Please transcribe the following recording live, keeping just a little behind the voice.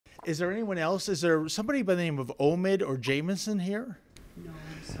Is there anyone else? Is there somebody by the name of Omid or Jameson here? No,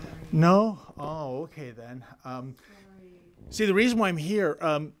 I'm sorry. No? Oh, okay then. See, the reason why I'm here,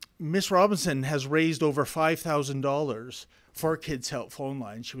 Miss Robinson has raised over $5,000 for Kids Help phone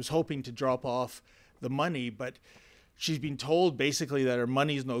line. She was hoping to drop off the money, but she's been told basically that her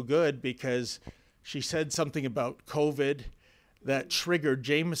money's no good because she said something about COVID that triggered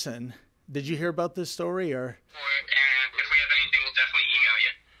Jameson. Did you hear about this story or? And if we have anything, we'll definitely email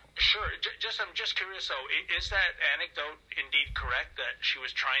you. Sure. I'm just curious though. Is that anecdote indeed correct that she was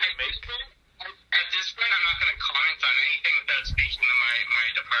trying to make? At this point, I'm not going to comment on anything without speaking to my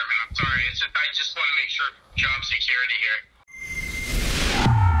department. I'm sorry. I just want to make sure job security here.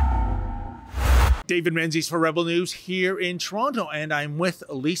 David Menzies for Rebel News here in Toronto, and I'm with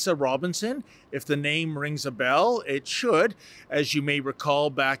Lisa Robinson. If the name rings a bell, it should. As you may recall,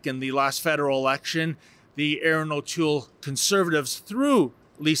 back in the last federal election, the Aaron O'Toole Conservatives threw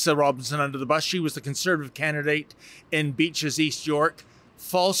Lisa Robinson under the bus. She was the Conservative candidate in Beaches, East York.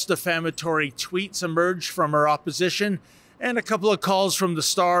 False defamatory tweets emerged from her opposition, and a couple of calls from the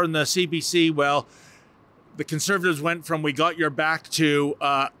Star and the CBC. Well, the Conservatives went from "we got your back" to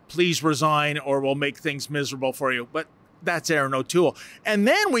 "please resign or we'll make things miserable for you." But that's Aaron O'Toole. And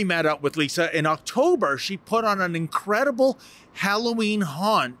then we met up with Lisa in October. She put on an incredible Halloween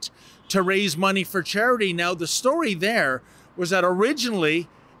haunt to raise money for charity. Now, the story there was that originally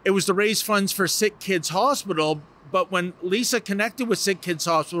it was to raise funds for Sick Kids Hospital, but when Lisa connected with Sick Kids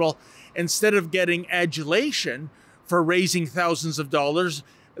Hospital, instead of getting adulation for raising thousands of dollars,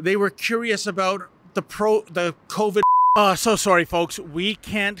 they were curious about the COVID. So sorry, folks. We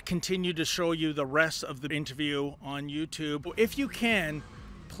can't continue to show you the rest of the interview on YouTube. If you can,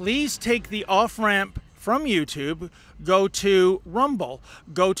 please take the off-ramp from YouTube, go to Rumble,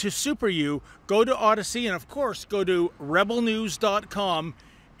 go to Super U, go to Odyssey, and of course, go to rebelnews.com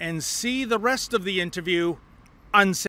and see the rest of the interview uncensored.